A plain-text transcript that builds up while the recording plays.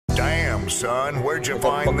Damn, son, where'd you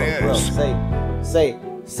find this?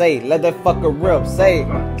 Say, let that fucker rip. Say,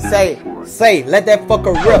 let that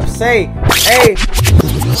fucker rip. Say, hey,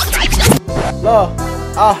 look,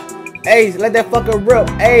 hey, let that fucker rip.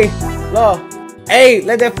 Hey, look, hey,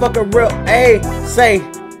 let that fucker rip. Hey, say,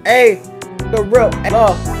 hey, the rip.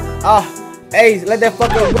 Look, hey, let that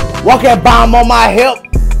fucker rip. Walk that bomb on my hip,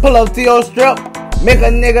 pull up to your strip, make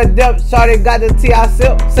a nigga dip. Shawty got the T.I.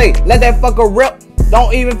 sip. Say, let that fucker rip.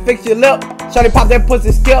 Don't even fix your lip. Shawty pop that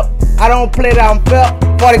pussy skip. I don't play that, I'm felt.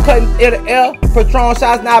 40 cutting ear to ear. Patron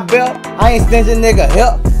shots not built. I ain't stingy nigga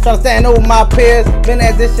hip. Tryna stand over my peers. Been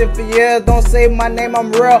at this shit for years. Don't say my name, I'm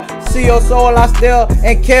real. See your soul, I still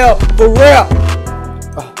and kill for real.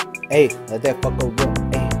 Hey, let that fucker rip.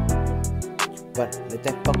 Hey, but let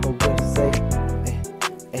that fucker rip. Say,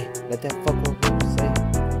 hey, let that fucker rip. Say,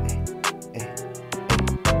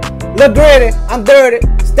 hey. Look gritty, I'm dirty.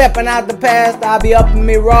 Stepping out the past, I be up in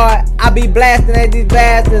me rod. I be blasting at these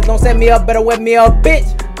bastards. Don't set me up, better whip me up, bitch.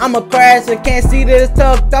 I'm a crasher, can't see this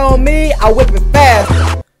tucked on me. I whip it fast.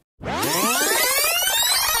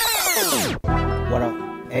 What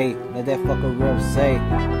up? Hey, let that fucker real say,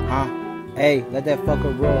 huh? Hey, let that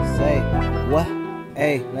fucker real say, what?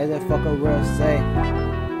 Hey, let that fucker real say,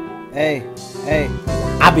 hey.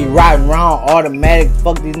 I be riding around automatic,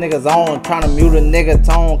 fuck these niggas on, tryna mute a nigga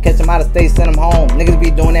tone, catch him out of state, send him home. Niggas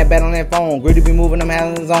be doing that bad on their phone, greedy be moving them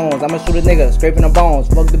hands in zones. I'ma shoot a nigga, scraping the bones,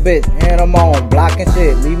 fuck the bitch, hand them on, blocking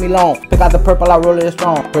shit, leave me alone. Pick out the purple, I roll it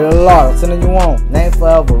strong. Pray to the Lord, I'm sending you on, name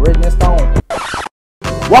forever, written in stone.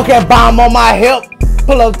 Walk that bomb on my hip,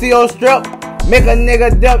 pull up to your strip, make a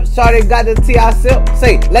nigga dip. Shawty got the T.I. sip.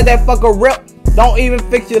 Say, let that fucker rip. Don't even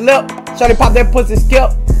fix your lip. Shawty pop that pussy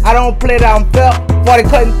skip. I don't play that, I'm felt. 40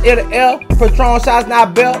 cutting ear to ear. Patron shots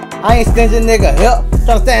not built. I ain't stingy nigga hip.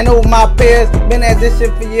 Tryna stand over my peers. Been at this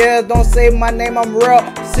shit for years. Don't say my name, I'm real.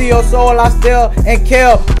 See your soul, I still and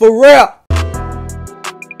kill for real.